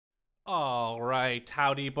Alright,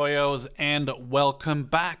 howdy boyos, and welcome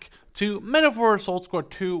back to Men of War Assault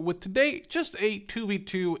Squad 2 with today just a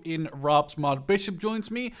 2v2 in Rob's mod. Bishop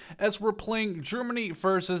joins me as we're playing Germany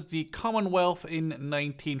versus the Commonwealth in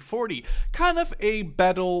 1940. Kind of a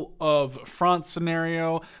Battle of France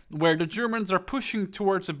scenario where the Germans are pushing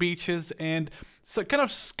towards the beaches and so kind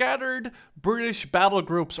of scattered British battle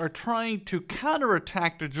groups are trying to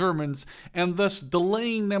counterattack the Germans and thus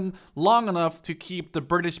delaying them long enough to keep the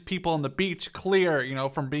British people on the beach clear, you know,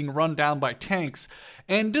 from being run down by tanks.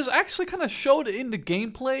 And this actually kind of showed in the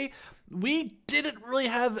gameplay. We didn't really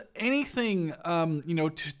have anything, you know,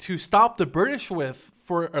 to stop the British with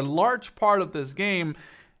for a large part of this game.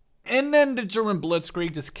 And then the German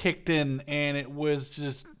blitzkrieg just kicked in and it was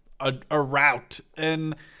just a rout.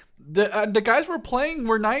 And the guys we're playing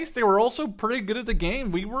were nice. They were also pretty good at the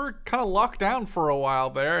game. We were kind of locked down for a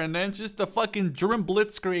while there, and then just the fucking German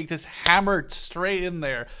blitzkrieg just hammered straight in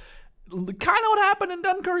there. Kind of what happened in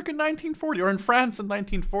Dunkirk in 1940, or in France in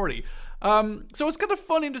 1940. So it's kind of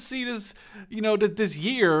funny to see this, you know, this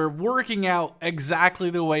year working out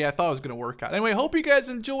exactly the way I thought it was going to work out. Anyway, hope you guys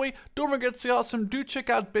enjoy. Don't forget to stay awesome. Do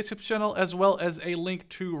check out Bishop's channel as well as a link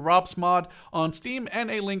to Rob's mod on Steam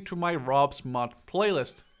and a link to my Rob's mod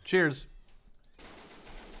playlist. Cheers.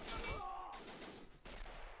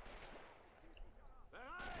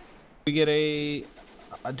 We get a...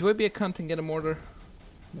 do I be a cunt and get a mortar?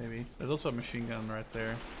 Maybe. There's also a machine gun right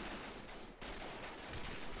there.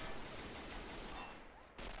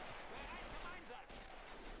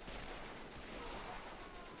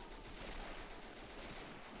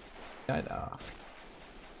 Died off.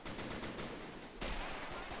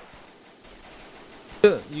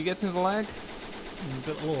 You getting the lag? A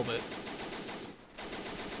little bit.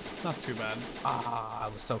 Not too bad. Ah, I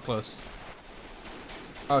was so close.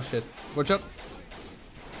 Oh shit. Watch out.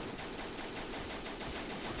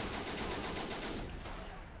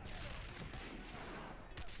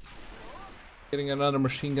 Getting another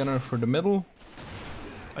machine gunner for the middle.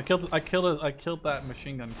 I killed that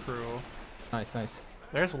machine gun crew. Nice, nice.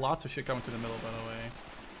 There's lots of shit coming to the middle, by the way.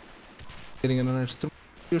 Getting another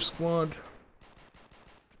squad.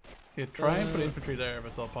 Yeah, try and put infantry there if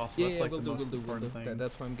it's all possible. Yeah, that's like we'll the most important thing.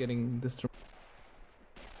 That's why I'm getting this.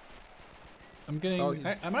 I'm getting.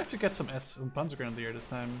 I might actually get some panzer grenadier this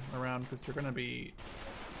time around because you're gonna be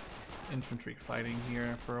infantry fighting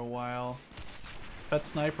here for a while. Pet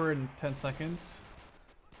sniper in 10 seconds.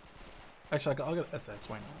 Actually, I'll get SS.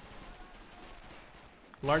 Why not?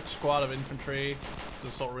 Large squad of infantry.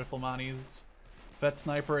 Assault riflemanis. Vet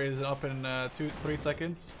sniper is up in 3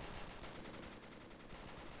 seconds.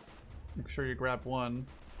 Make sure you grab one.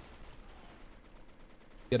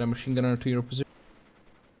 Get a machine gunner to your position.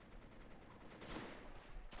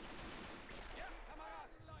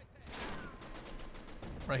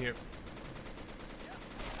 Right here.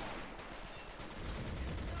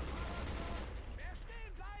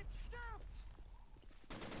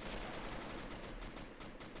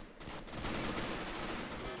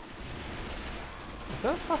 Is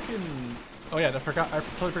that fucking... Oh yeah, I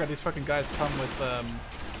totally forgot these fucking guys come with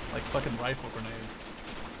like fucking rifle grenades.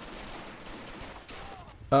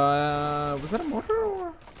 Was that a mortar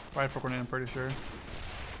or? Rifle grenade, I'm pretty sure.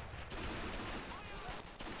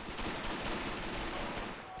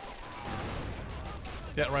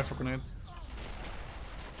 Yeah, rifle grenades.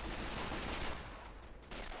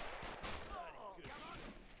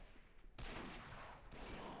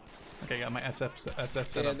 Okay, got my SS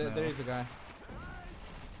set up now. There is a guy.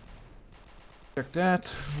 Check that.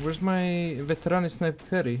 Where's my veteran sniper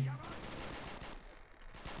Perry?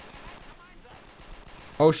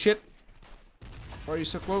 Oh shit! Why are you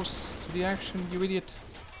so close to the action, you idiot?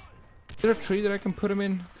 Is there a tree that I can put him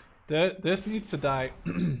in? This needs to die.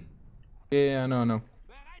 Yeah, no.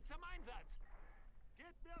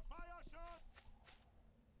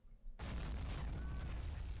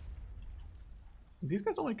 These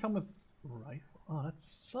guys only come with rifle. Oh, that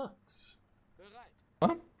sucks.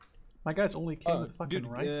 What? My guys only came with fucking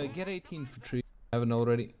rifles. Get 18 for tree. I haven't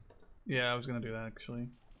already. Yeah, I was gonna do that actually.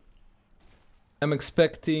 I'm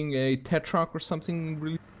expecting a Tetrock or something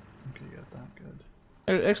really. Okay, you got that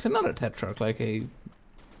good. Actually, not a Tetrock, like a.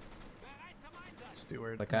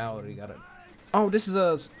 Steward. Like I already got it. Oh, this is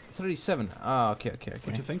a 37. Oh, okay.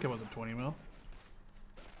 What'd you think it was a 20 mil?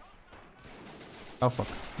 Oh fuck.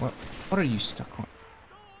 What are you stuck on?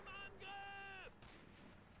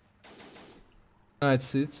 No,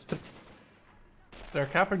 it's They're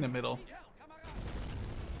capping the middle.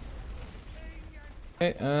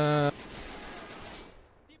 Okay,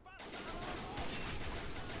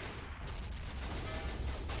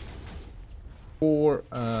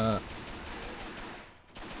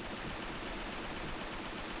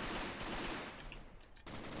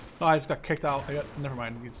 Oh, I just got kicked out. Never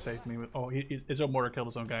mind. He saved me. Oh, his own mortar killed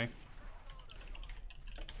his own guy.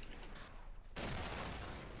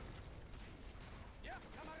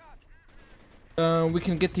 We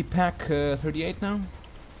can get the pack 38 now.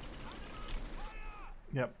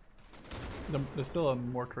 Yep. There's still a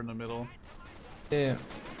mortar in the middle. Yeah.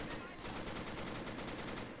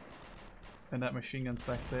 And that machine gun's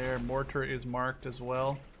back there. Mortar is marked as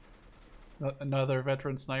well. Another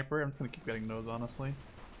veteran sniper. I'm just gonna keep getting those, honestly.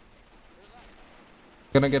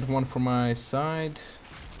 Gonna get one from my side.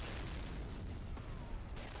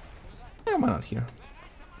 Yeah, why not here?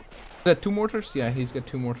 Is that 2 mortars? Yeah, he's got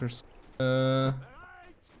 2 mortars.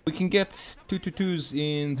 We can get 222s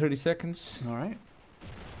in 30 seconds. Alright.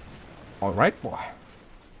 Alright, boy.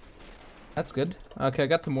 That's good. Okay, I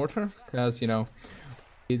got the mortar, because, you know,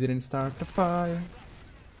 he didn't start the fire.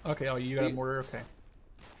 Okay, oh, you got a mortar? Okay.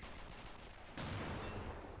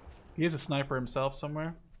 He is a sniper himself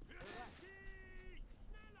somewhere.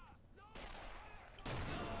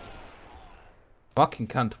 Fucking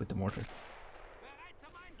cunt with the mortar.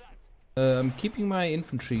 I'm keeping my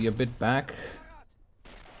infantry a bit back.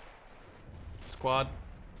 Squad.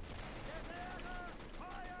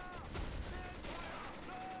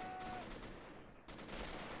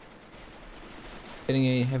 Getting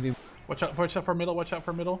a heavy... Watch out for middle, watch out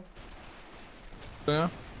for middle. Yeah?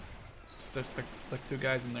 There's like 2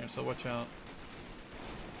 guys in there, so watch out.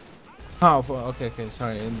 Oh, okay,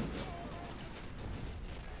 sorry.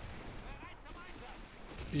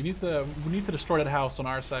 We need to destroy that house on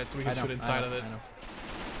our side so we can shoot inside of it. I know.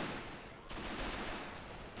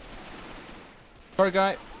 Sorry,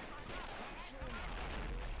 guy.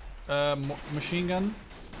 Machine gun.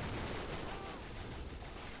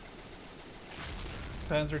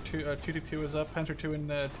 Panzer 2 is up. Panzer 2 in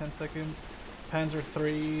 10 seconds. Panzer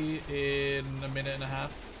 3 in a minute and a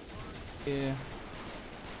half. Yeah.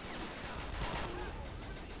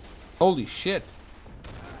 Holy shit.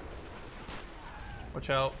 Watch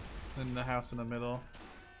out in the house in the middle.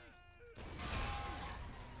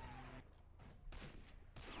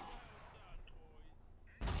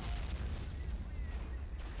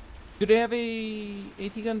 Do they have a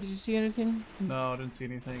AT gun? Did you see anything? No, I didn't see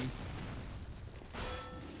anything.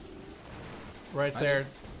 Right there.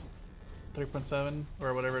 3.7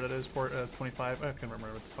 or whatever that is, 25. I can't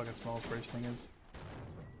remember what the fucking smallest British thing is.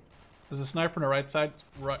 There's a sniper on the right side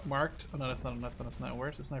marked. Oh no, that's not a sniper.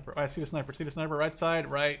 Where's the sniper? Oh, I see the sniper. See the sniper right side,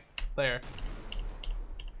 right there.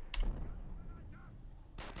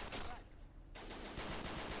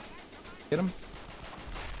 Get him.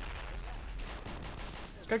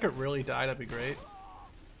 This guy could really die. That'd be great.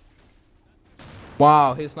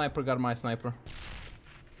 Wow, his sniper got my sniper.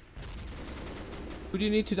 Who do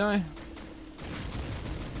you need to die?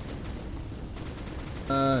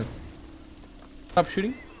 Stop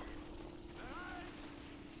shooting.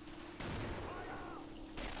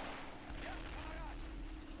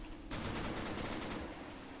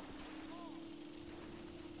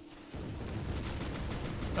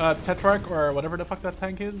 Tetrarch or whatever the fuck that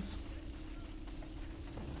tank is.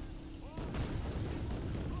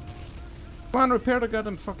 Come on, repair the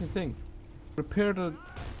goddamn fucking thing. Repair the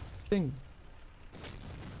thing.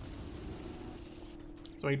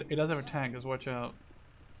 So he does have a tank, just watch out.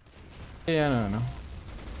 Yeah, no.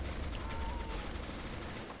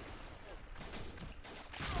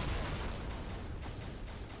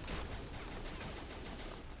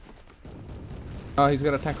 Oh, he's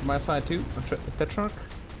got a tank on my side too. A Tetrarch.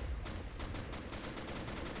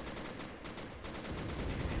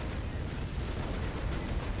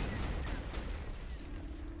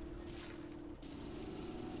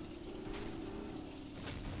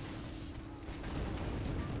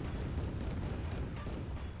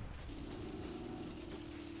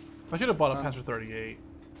 I should have bought a Panzer 38.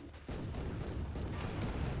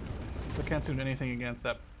 I can't do anything against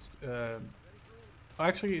that.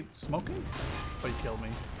 Actually, it's smoking? Oh, you killed me.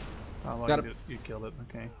 Oh, well, you killed it.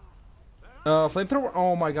 Okay. Flamethrower?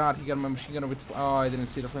 Oh my god, he got my machine gun with... Oh, I didn't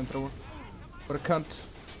see the flamethrower. What a cunt.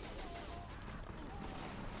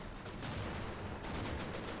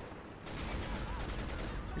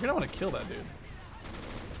 You're gonna want to kill that dude.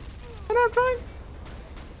 And I'm trying.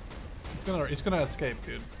 He's gonna escape,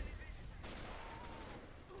 dude.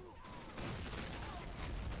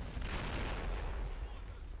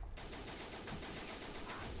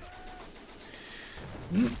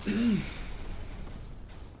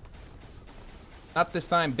 Not this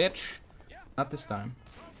time, bitch. Not this time.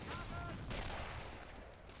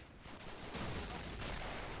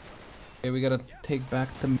 Okay, we gotta take back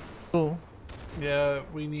the middle. Yeah,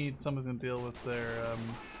 we need something to deal with their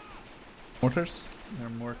Mortars? They're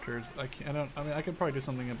mortars. I can't. I mean, I could probably do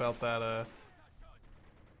something about that.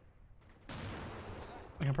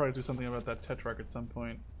 I can probably do something about that Tetrarch at some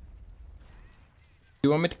point.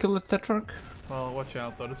 You want me to kill the Tetrarch? Well, watch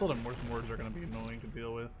out though. This little mortars are gonna be annoying to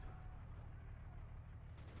deal with.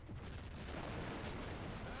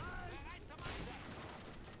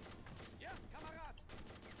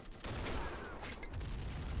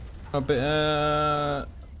 Oh, but,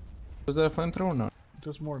 was that a flamethrower or not?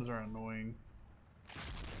 Those mortars are annoying.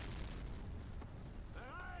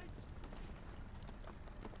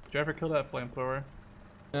 Did you ever kill that flamethrower?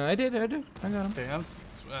 I did. I got him. Okay, that's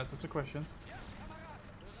just a question.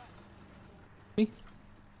 Me?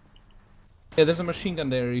 Yeah, there's a machine gun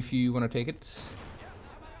there if you want to take it.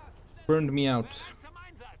 Burned me out.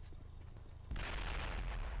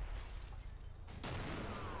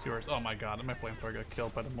 It's yours. Oh my god, my flamethrower got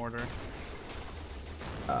killed by the mortar.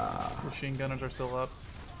 Machine gunners are still up.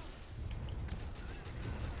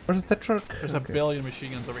 Where's the truck? There's a billion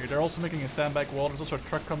machine guns over here. They're also making a sandbag wall. There's also a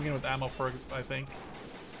truck coming in with ammo for, I think.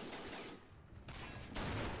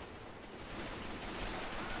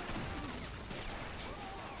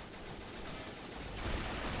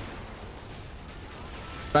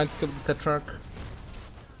 Trying to kill the truck.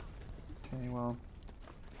 Okay, well.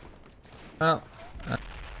 Well,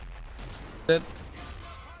 dead.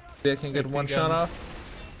 Maybe I can get one shot off.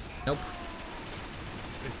 Nope.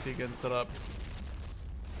 AT gun set up.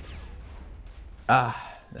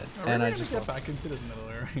 And I just get back into this middle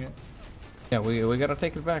area. Yeah, we gotta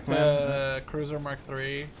take it back, man. Cruiser Mark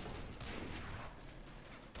III.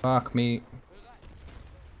 Fuck me.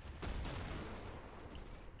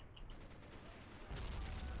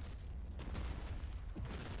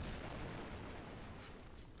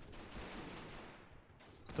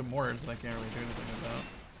 It's the mortars that I can't really do anything about.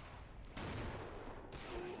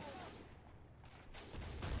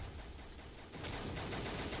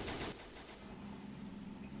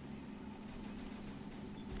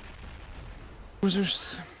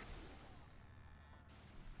 Cruisers.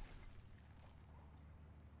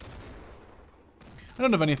 I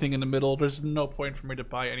don't have anything in the middle. There's no point for me to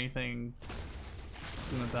buy anything. It's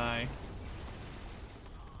gonna die.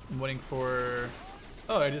 I'm waiting for...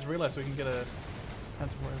 Oh, I just realized we can get a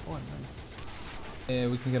Panzer F1. Nice. Yeah,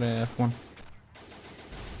 we can get a F1.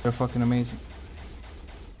 They're fucking amazing.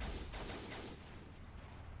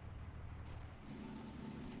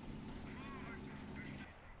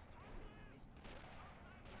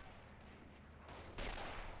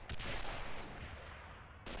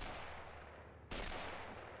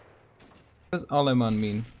 What does Aleman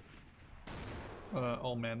mean?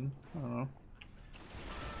 All men. I don't know.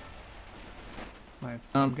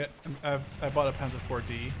 Nice. I bought a Panzer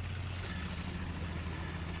 4D.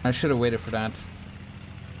 I should have waited for that.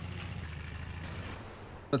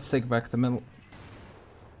 Let's take back the middle.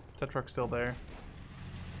 That truck's still there.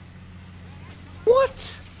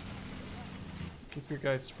 What? Keep your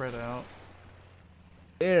guys spread out.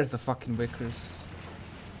 There's the fucking Vickers.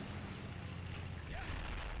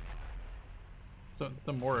 So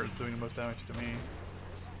the mortar is doing the most damage to me.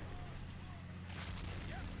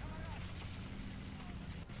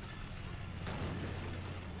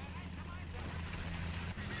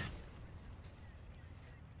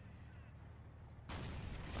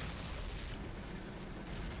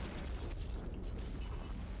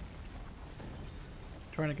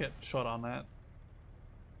 Trying to get shot on that.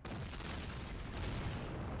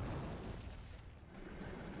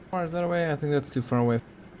 How far is that away? I think that's too far away.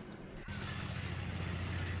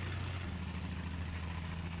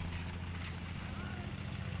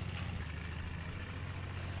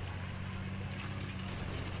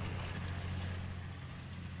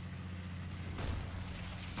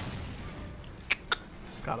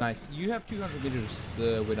 Got it. Nice. You have 200 meters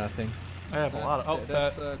with that thing. I have a lot of... Oh,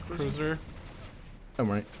 that's that cruiser. cruiser. Don't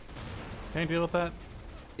worry. Can you deal with that?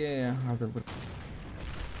 Yeah, I'll deal with it.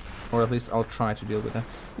 Or at least I'll try to deal with that.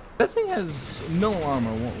 That thing has no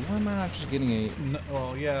armor. Why am I not just getting a... No,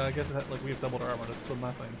 well, yeah, I guess it had, like, we have doubled our armor. That's still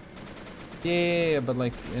nothing. Yeah, but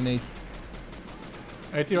like an a...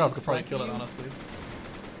 AT-Rob could probably kill it, honestly.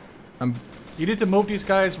 I'm... You need to move these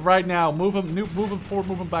guys right now. Move them forward,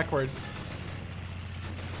 move them backward.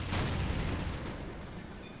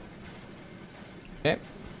 Okay.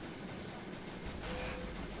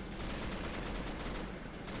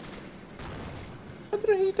 How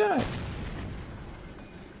did he die?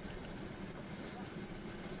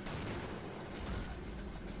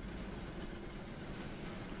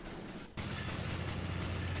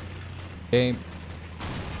 Okay.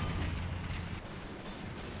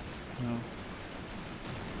 No.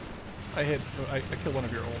 I killed one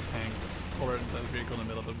of your old tanks. Or the vehicle in the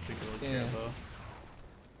middle, but particularly Yeah. though.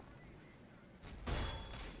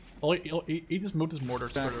 Oh, he just moved his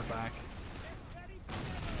mortars Back. further back.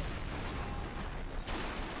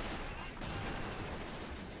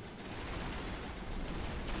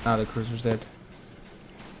 Ah, the cruiser's dead.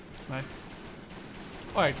 Nice.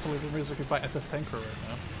 Oh, I totally didn't realize I could buy SS Tanker right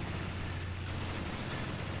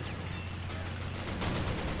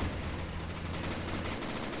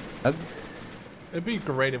now. Ugh. It'd be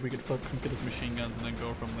great if we could flip get his machine guns and then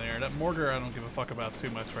go from there. That mortar I don't give a fuck about too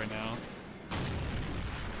much right now.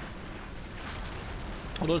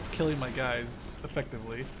 Although it's killing my guys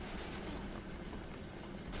effectively.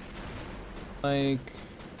 Like,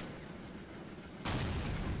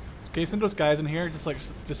 Can you send those guys in here?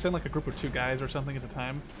 Just send like a group of 2 guys or something at a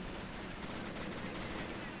time.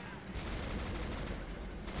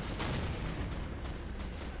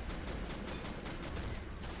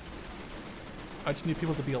 I just need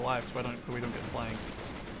people to be alive so we don't get flanked.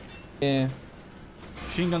 yeah.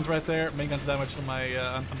 Machine guns right there. Main guns damaged on my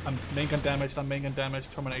I'm main gun damaged. I'm main gun damaged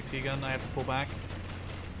from an AT gun. I have to pull back.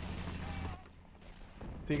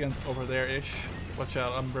 AT gun's over there ish. Watch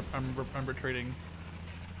out! I'm retreating.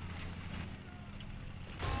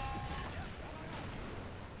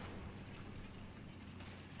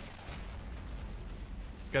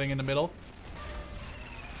 Getting in the middle.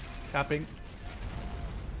 Capping.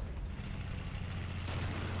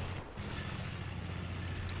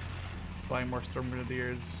 Buying more Storm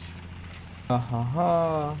Grenadiers. Ha ha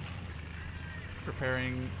ha.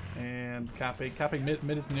 Preparing and capping. Capping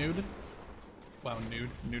mid is nude. Wow, nude.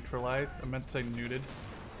 Neutralized. I meant to say nuded.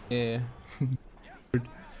 Yeah.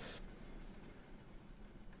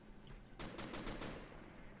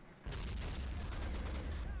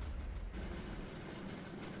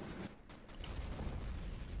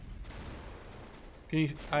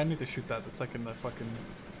 I need to shoot that the second I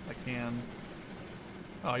can.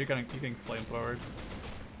 Oh, you're getting flamethrowed.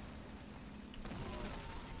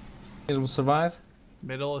 It will survive.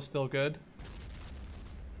 Middle is still good.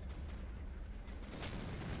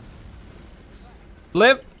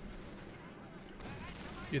 Live.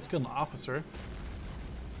 It's killed an officer.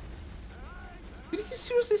 Did you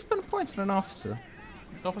seriously spend points on an officer?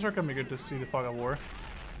 Officer can be good to see the fog of war.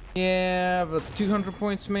 Yeah, but 200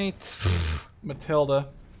 points, mate. Matilda.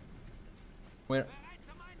 Where?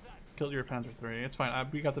 Killed your Panzer 3. It's fine.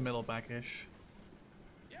 We got the middle back-ish.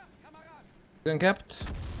 Uncapped?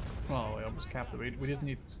 Oh, we almost capped it. We just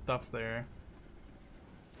need stuff there.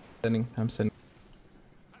 Sending. I'm sending.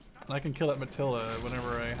 And I can kill that Matilda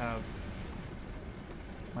whenever I have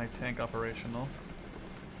my tank operational.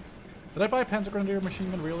 Did I buy a Panzer Grenadier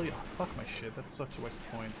machine gun? Really? Oh, fuck my shit. That's such a waste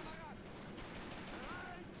of points.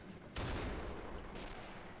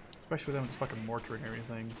 Especially with them just fucking mortaring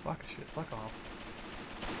everything. Fuck shit. Fuck off.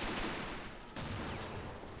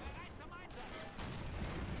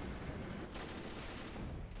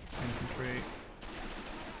 Infantry.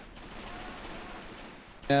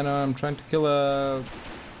 Yeah, no, I'm trying to kill a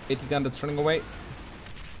 80 gun that's running away.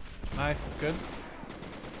 Nice. That's good.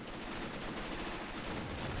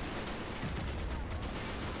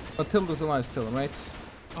 Matilda's alive still, right?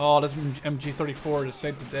 Oh, that's MG34 to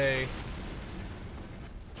save the day.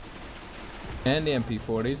 And the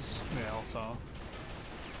MP40s. Yeah, also.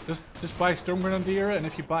 Just buy Storm Grenadier, and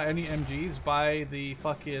if you buy any MGs, buy the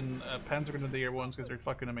fucking Panzer Grenadier ones because they're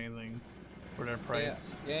fucking amazing for their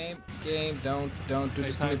price. Yeah. Game, don't do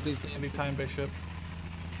this to me, please. Game. Anytime, Bishop.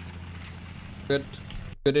 Good,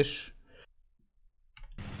 goodish.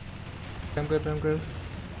 I'm good.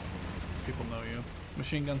 People know you.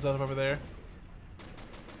 Machine guns out over there.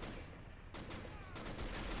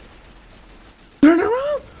 Turn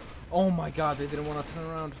around! Oh my god, they didn't want to turn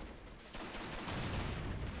around.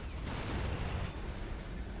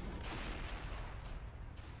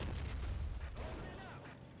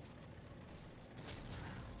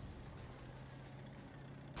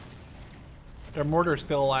 Their mortar's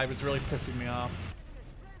still alive. It's really pissing me off.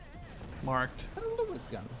 Marked. I don't know this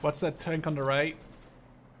gun. What's that tank on the right?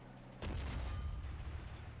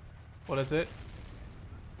 What is it?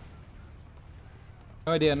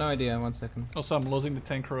 No idea. 1 second. Also, I'm losing the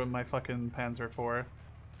tank crew in my fucking Panzer IV.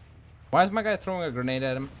 Why is my guy throwing a grenade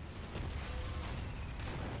at him?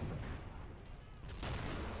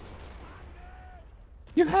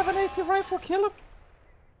 You have an 80 rifle, kill him!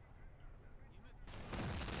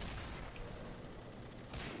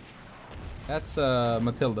 That's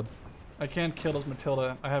Matilda. I can't kill those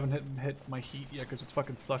Matilda. I haven't hit my heat yet because it's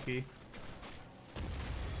fucking sucky.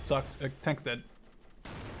 Sucks. Tank's dead.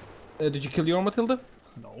 Did you kill your Matilda?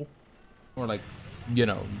 No. Or like, you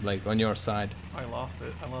know, like on your side? I lost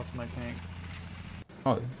it. I lost my tank.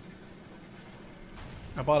 Oh.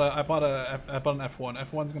 I bought an F1.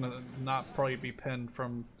 F1's gonna not probably be pinned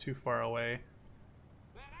from too far away.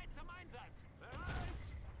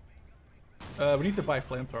 We need to buy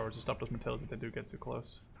flamethrowers to stop those Matildas if they do get too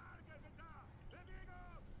close.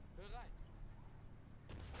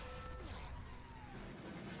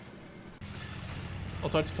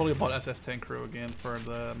 Also, I just totally bought SS Tank Crew again for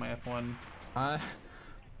my F1.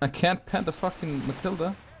 I can't pen the fucking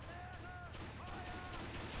Matilda.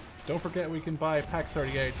 Don't forget we can buy Pack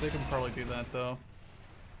 38s. They can probably do that though.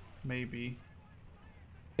 Maybe.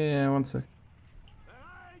 Yeah, one sec.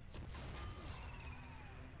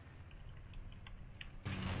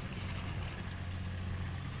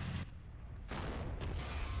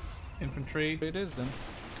 Infantry. It is then.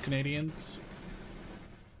 It's Canadians.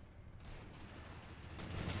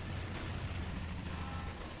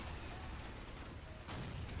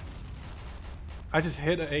 I just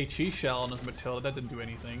hit a HE shell on his Matilda. That didn't do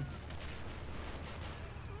anything.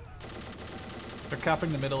 They're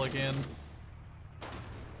capping the middle again.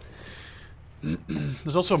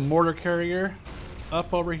 There's also a mortar carrier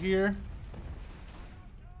up over here.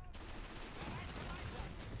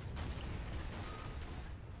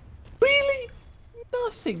 Really?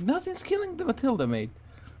 Nothing. Nothing's killing the Matilda, mate.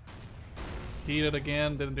 Hit it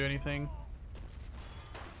again. Didn't do anything.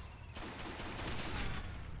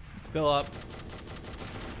 Still up.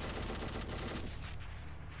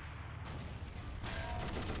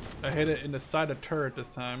 I hit it in the side of turret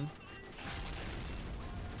this time.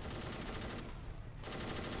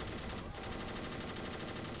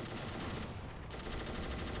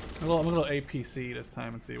 I'm gonna go APC this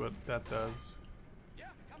time and see what that does.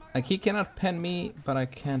 Like, he cannot pen me, but I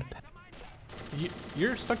can't pen.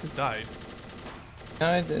 Your stuck has died.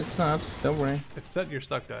 No, it's not. Don't worry. It said your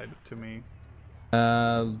stuck died to me.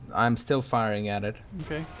 I'm still firing at it.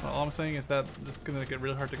 Okay, well, all I'm saying is that it's gonna get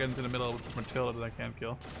really hard to get into the middle with this Matilda that I can't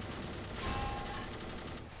kill.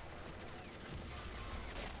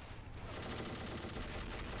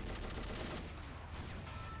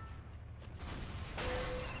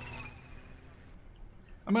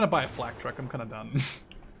 I'm gonna buy a flak truck, I'm kinda done.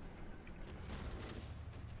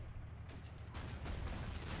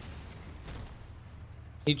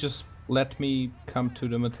 He just let me come to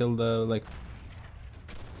the Matilda, like...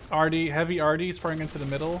 RD, heavy RD is firing into the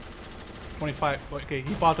middle. 25, okay,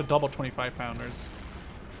 he bought the double 25 pounders.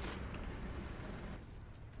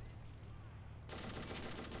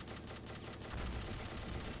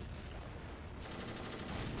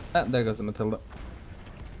 There goes the Matilda.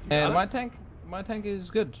 And my tank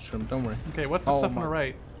is good, Shrimp, don't worry. Okay, what's the stuff on the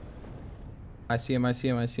right? I see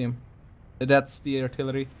him. That's the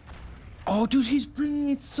artillery. Oh, dude, he's bringing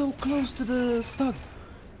it so close to the stug.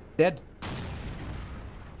 Dead.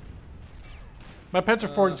 My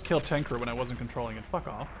panzerfaust killed tanker when I wasn't controlling it. Fuck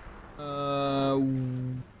off.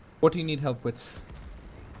 What do you need help with?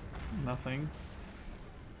 Nothing.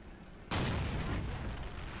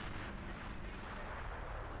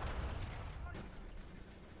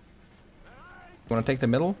 Wanna take the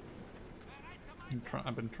middle?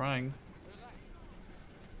 I've been trying.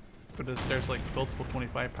 But there's like multiple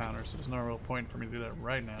 25 pounders, so there's no real point for me to do that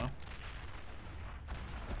right now.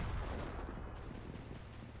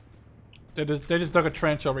 They just dug a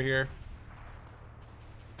trench over here.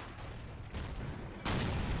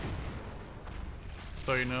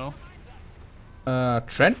 So you know.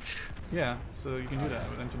 Trench? Yeah, so you can do that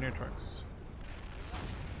with engineer trucks.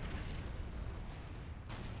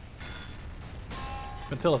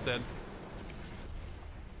 Matilla's dead.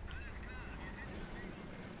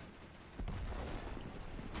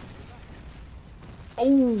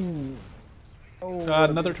 Oh!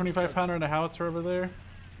 Another 25 pounder and a howitzer over there.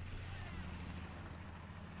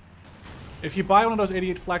 If you buy one of those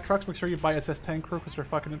 88 flak trucks, make sure you buy SS tank crew because they're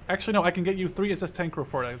fucking... Actually, no, I can get you 3 SS tank crew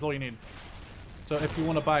for it. That's all you need. So if you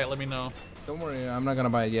want to buy it, let me know. Don't worry, I'm not gonna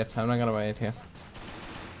buy it yet.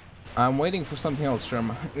 I'm waiting for something else,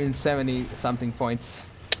 Sherm. In 70-something points.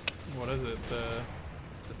 What is it? The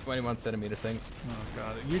 21 centimeter thing. Oh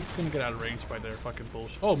god, you're just gonna get out of range by their fucking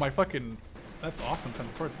bullshit. Oh, my fucking... That's awesome. Kind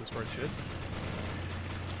of towards this sort of shit.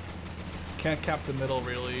 Can't cap the middle,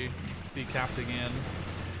 really. It's decapped again.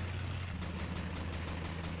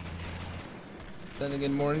 Then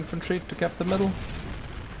again, more infantry to cap the middle.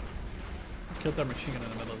 Killed that machine gun in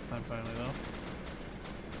the middle this time, finally, though.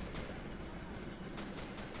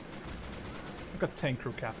 I've got tank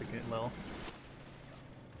crew capping it, Lil.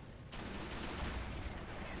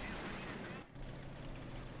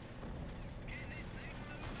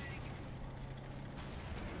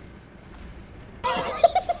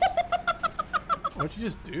 What'd you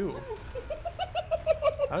just do?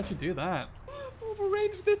 How did you do that?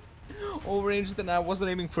 Overranged it. overranged, and I wasn't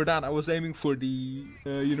aiming for that. I was aiming for the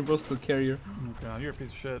universal carrier. Oh god, you're a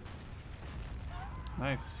piece of shit.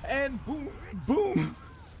 Nice. And boom, boom.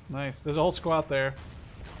 Nice. There's a whole squad there.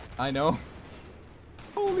 I know.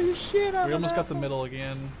 Holy shit! We almost got the middle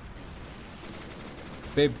again.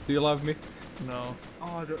 Babe, do you love me? No.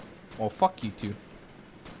 Oh, fuck you too.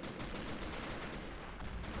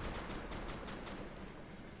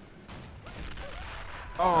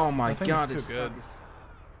 Oh my god, it's too good.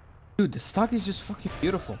 Dude, the stock is just fucking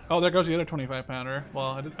beautiful. Oh, there goes the other 25 pounder.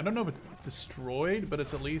 Well, I don't know if it's destroyed, but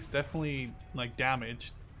it's at least definitely like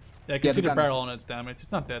damaged. Yeah, I can see the barrel on it's damaged.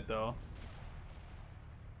 It's not dead though.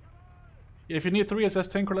 If you need 3 SS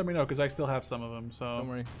Tinker, let me know because I still have some of them. So don't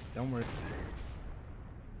worry, don't worry.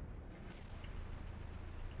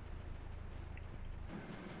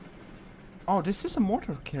 Oh, this is a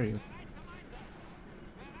mortar carrier.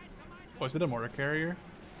 Oh, is it a mortar carrier?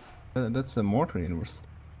 That's a mortar universe.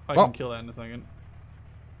 I can kill that in a second.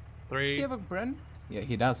 3. Do you have a Bren? Yeah,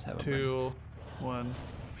 he does have a 2, 1.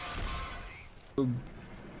 Boom.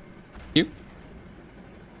 You?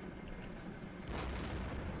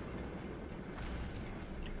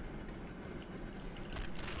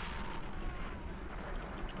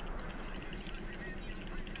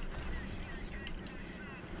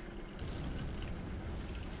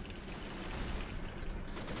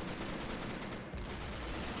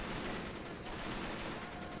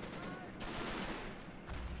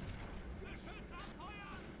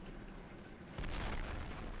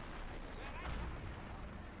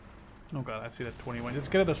 Oh god, I see that 21.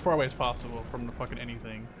 Just get it as far away as possible from the fucking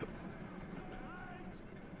anything.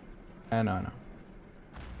 No.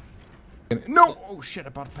 No! Oh shit, I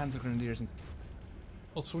bought Panzer Grenadiers. And...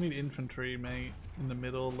 Also, we need infantry, mate. In the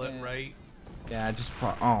middle, left, right. Yeah, I just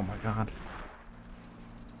bought. Oh my god.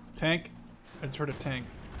 Tank? I just heard a tank.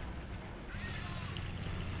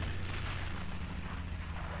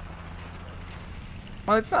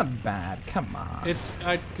 Oh, it's not bad. Come on.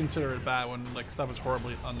 I consider it bad when like stuff is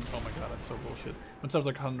horribly oh my god, that's so bullshit. When stuff's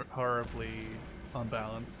like horribly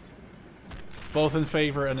unbalanced, both in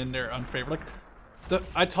favor and in their unfavor. Like,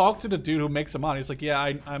 I talked to the dude who makes them on. He's like,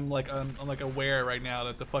 yeah, I'm like aware right now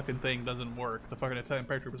that the fucking thing doesn't work, the fucking Italian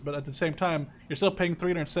paratroopers. But at the same time, you're still paying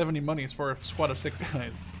 370 monies for a squad of 6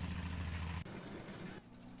 guys.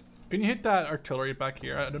 Can you hit that artillery back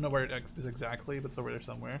here? I don't know where it is exactly, but it's over there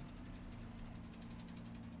somewhere.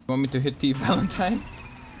 Want me to hit the Valentine?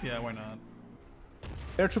 Yeah, why not?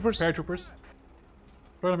 Paratroopers? Paratroopers.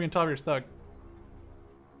 We're gonna be on top of your stug.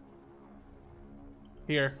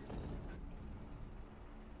 Here.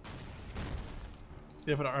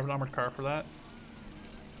 Do you have an armored car for that?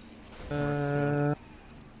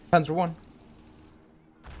 Panzer 1.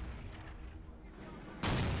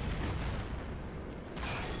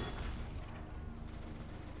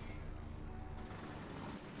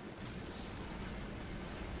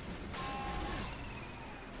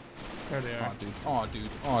 There they are. Oh, dude. Oh, dude.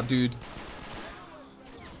 Oh, dude.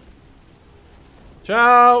 Watch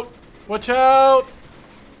out! Watch out!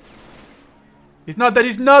 He's not dead.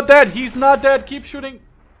 He's not dead. He's not dead. Keep shooting.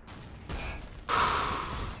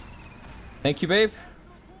 Thank you, babe.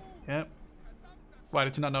 Yep. Why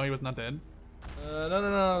did you not know he was not dead?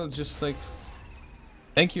 No. Just like,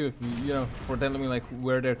 thank you. You know, for telling me like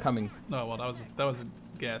where they're coming. No, well, that was a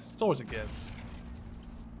guess. It's always a guess.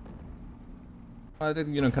 I did,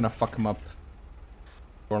 you know, kind of fuck him up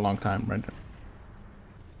for a long time, right?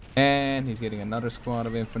 And he's getting another squad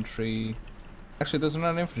of infantry. Actually, those are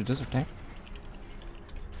not infantry, those are tank.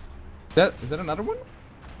 Is that another one?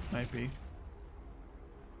 Might be. I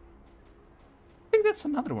think that's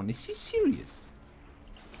another one. Is he serious?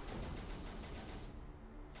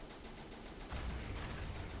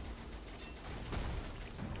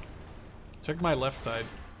 Check my left side.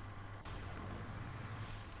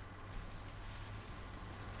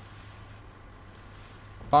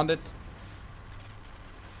 Found it.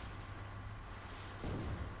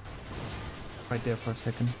 Right there for a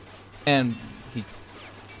second. And he...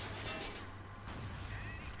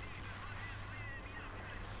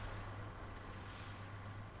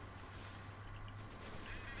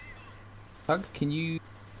 Doug, can you...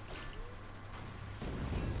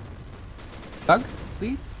 Doug,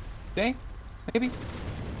 please? Okay? Maybe?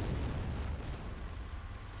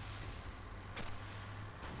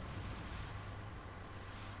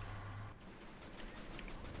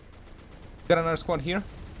 Got another squad here.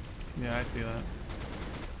 Yeah, I see that.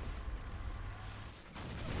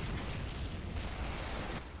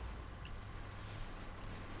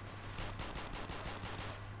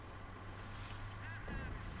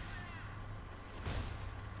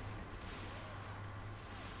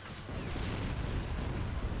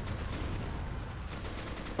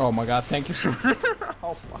 Oh my god, thank you.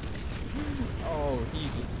 Oh fuck. Oh, he.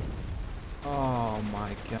 Oh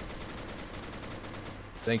my god.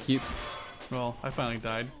 Thank you. Well, I finally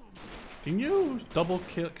died. Can you double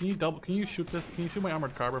kill? Can you shoot this? Can you shoot my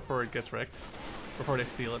armored car before it gets wrecked? Before they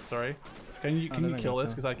steal it, sorry. Can you kill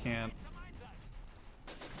this? Because I can't.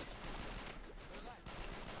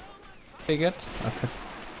 Take it? Okay.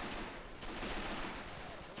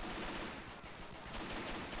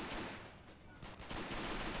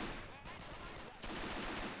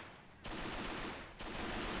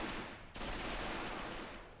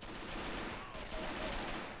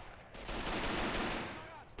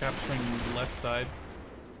 Capturing the left side.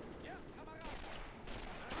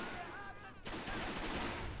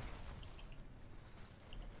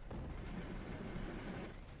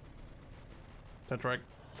 That's right.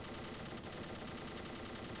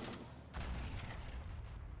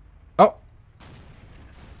 Oh!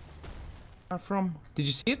 Not from. Did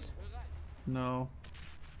you see it? No.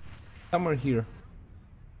 Somewhere here.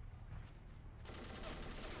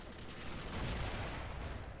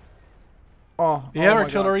 Oh, Do you have my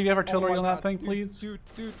artillery? God. Do you have artillery Oh on my that God. thing, Dude, please? Dude.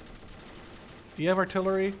 Do you have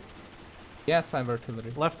artillery? Yes, I have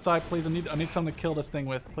artillery. Left side, please. I need something to kill this thing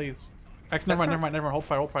with, please. Actually, never mind. Hold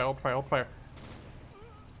fire.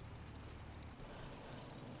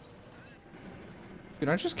 Dude,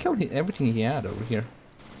 I just killed everything he had over here.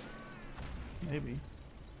 Maybe.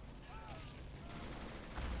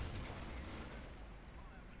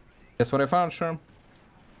 Guess what I found, Sherm?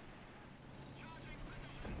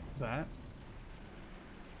 That.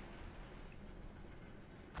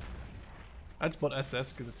 I just bought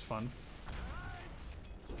SS because it's fun.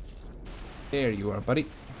 There you are, buddy.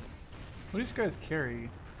 What do these guys carry?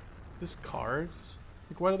 Just cars?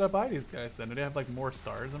 Like, why did I buy these guys then? Do they have like more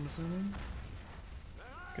stars, I'm assuming?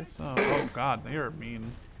 Guess so. Oh god, you're mean.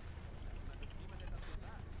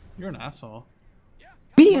 You're an asshole.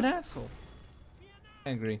 Be an asshole.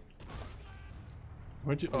 Angry.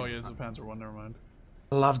 Where'd you? Oh yeah, it's a Panzer one. Never mind.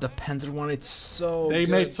 I love the Panzer one. It's so They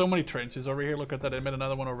good. made so many trenches over here. Look at that. They made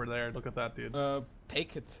another one over there. Look at that, dude.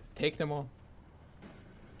 Take it. Take them all.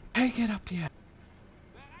 Take it up here.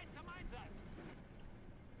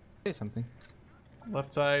 Say something.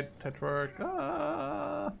 Left side, Tetrarch.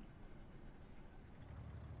 Ah.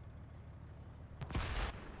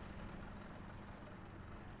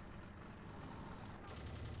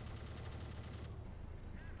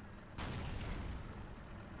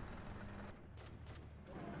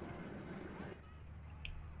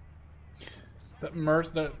 That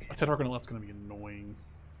Tetrarch on the left's gonna be annoying.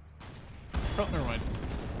 Oh, never mind.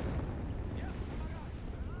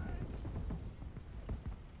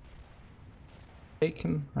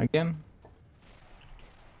 Taken again.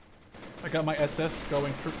 I got my SS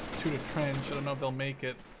going to the trench. I don't know if they'll make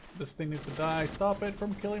it. This thing needs to die. Stop it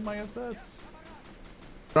from killing my SS.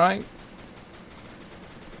 Right.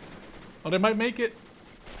 Oh, they might make it.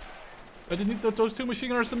 I just need those two machine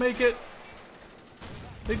gunners to make it.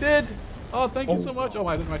 They did. Oh, thank you so much. Oh,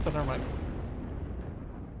 I did myself. Never mind.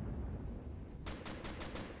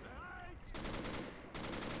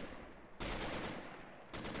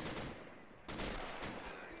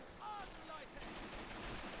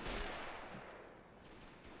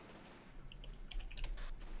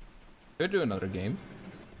 Could do another game.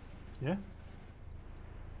 Yeah.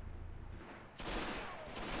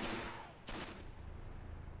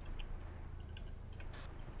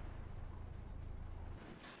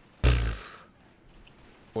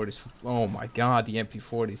 Oh my god, the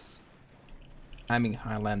MP40s. Timing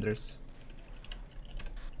Highlanders.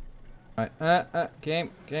 Alright,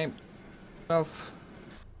 game. Self.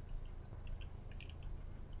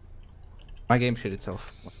 My game shit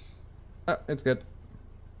itself. It's good.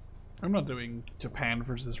 I'm not doing Japan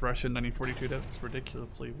versus Russia in 1942. That's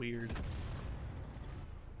ridiculously weird.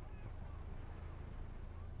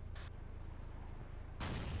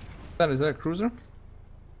 Is that a cruiser?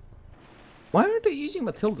 Why aren't they using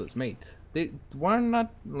Matildas, mate? Why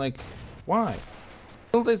not, like, why?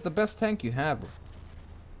 Matilda is the best tank you have.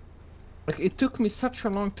 Like, it took me such a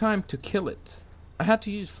long time to kill it. I had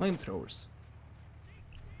to use flamethrowers.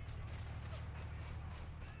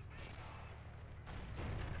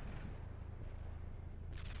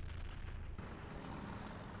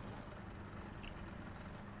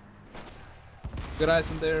 Good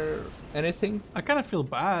eyes in there. Anything? I kind of feel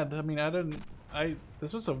bad. I mean,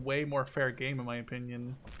 this was a way more fair game in my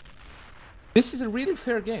opinion. This is a really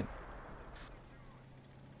fair game.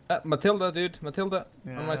 Matilda, dude. Matilda,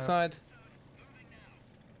 Yeah. on my side.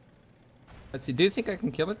 Let's see. Do you think I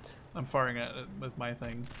can kill it? I'm firing at it with my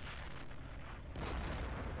thing.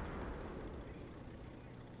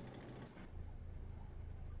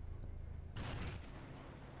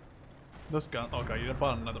 This gun. Oh god, you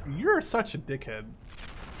bought another. You're such a dickhead.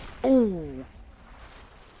 Ooh.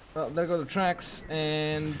 Well, there go the tracks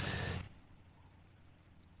and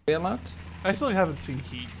bailout. I still haven't seen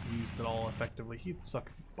heat used at all effectively. Heat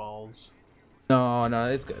sucks balls. No, no,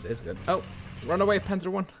 it's good. It's good. Oh, run away, Panzer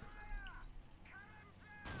One.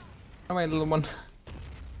 Run away, little one.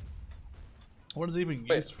 What is it even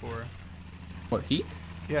used for? What, heat?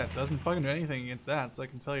 Yeah, it doesn't fucking do anything against that, so I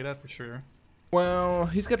can tell you that for sure. Well,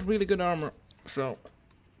 he's got really good armor, so.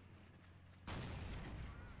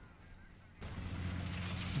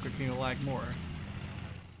 Okay, can you lag more?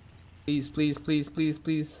 Please, please, please, please,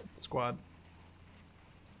 please. Squad.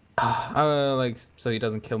 Like, so he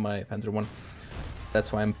doesn't kill my Panzer One.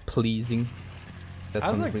 That's why I'm pleasing. That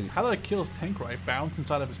How sounds did really. how did I kill his tank right? Bounce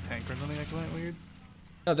inside of his tank or something like that weird?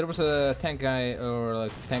 No, there was a tank guy or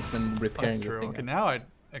like tankman repairing That's the true. thing. Okay, now I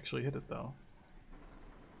actually hit it though.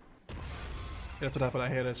 That's what happened. I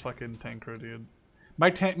hit his fucking tanker, dude. My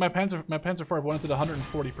Panzer 4 went into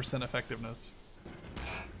 140% effectiveness.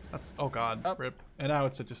 That's oh god, Oh. rip. And now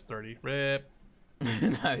it's at just 30. Rip.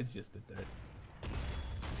 Now it's just a third.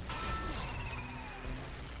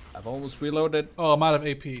 I've almost reloaded. Oh, I'm out of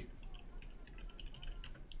AP.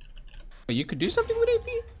 Oh, you could do something with AP?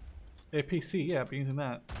 APC, yeah, I've been using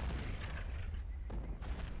that.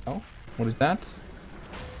 Oh, what is that?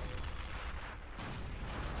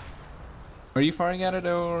 Are you firing at it,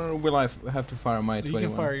 or will I have to fire my 21? You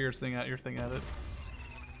can fire your thing at it.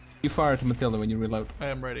 You fire to Matilda when you reload. I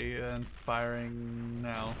am ready and firing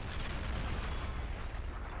now.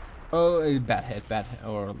 Oh, a bad hit,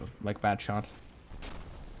 or like bad shot.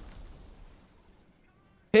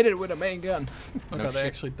 Hit it with a main gun. Oh No god, they shit.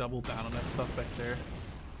 actually doubled down on that stuff back there.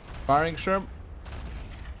 Firing Sherm.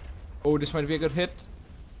 Oh, this might be a good hit.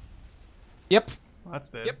 Yep. Oh, that's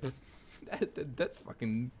dead. Yep. That's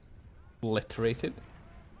fucking obliterated.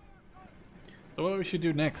 So what we should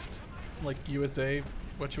do next? Like USA?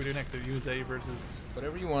 What should we do next? USA versus...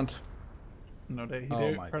 Whatever you want. No, they,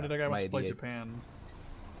 Oh my apparently that God, guy wants my to play idiots. Japan.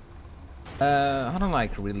 I don't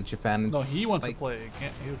like really Japan. No, It's he wants like... to play.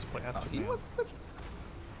 He wants to play as Oh, Japan. he wants to play.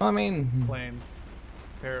 Well, I mean, Playing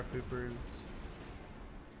paratroopers.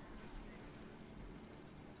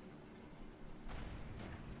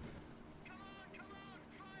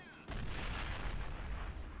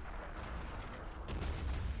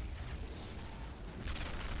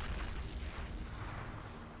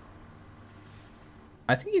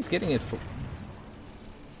 I think he's getting it for.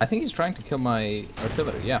 I think he's trying to kill my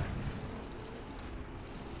artillery. Yeah.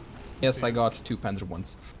 Yes, I got 2 Panzer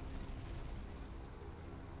Ones.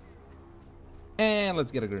 And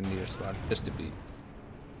let's get a Grenadier squad just to be.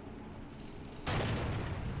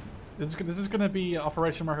 This is gonna be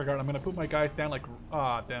Operation Marker Guard. I'm gonna put my guys down like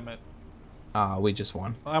damn it. We just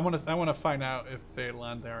won. I wanna find out if they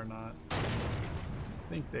land there or not. I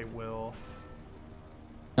think they will.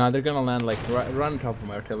 No, they're gonna land like right on top of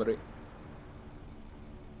my artillery.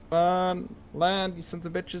 Run, land, you sons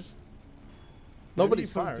of bitches.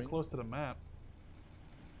 Nobody's Maybe firing. too close to the map.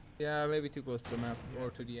 Yeah, maybe too close to the map or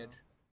to the edge.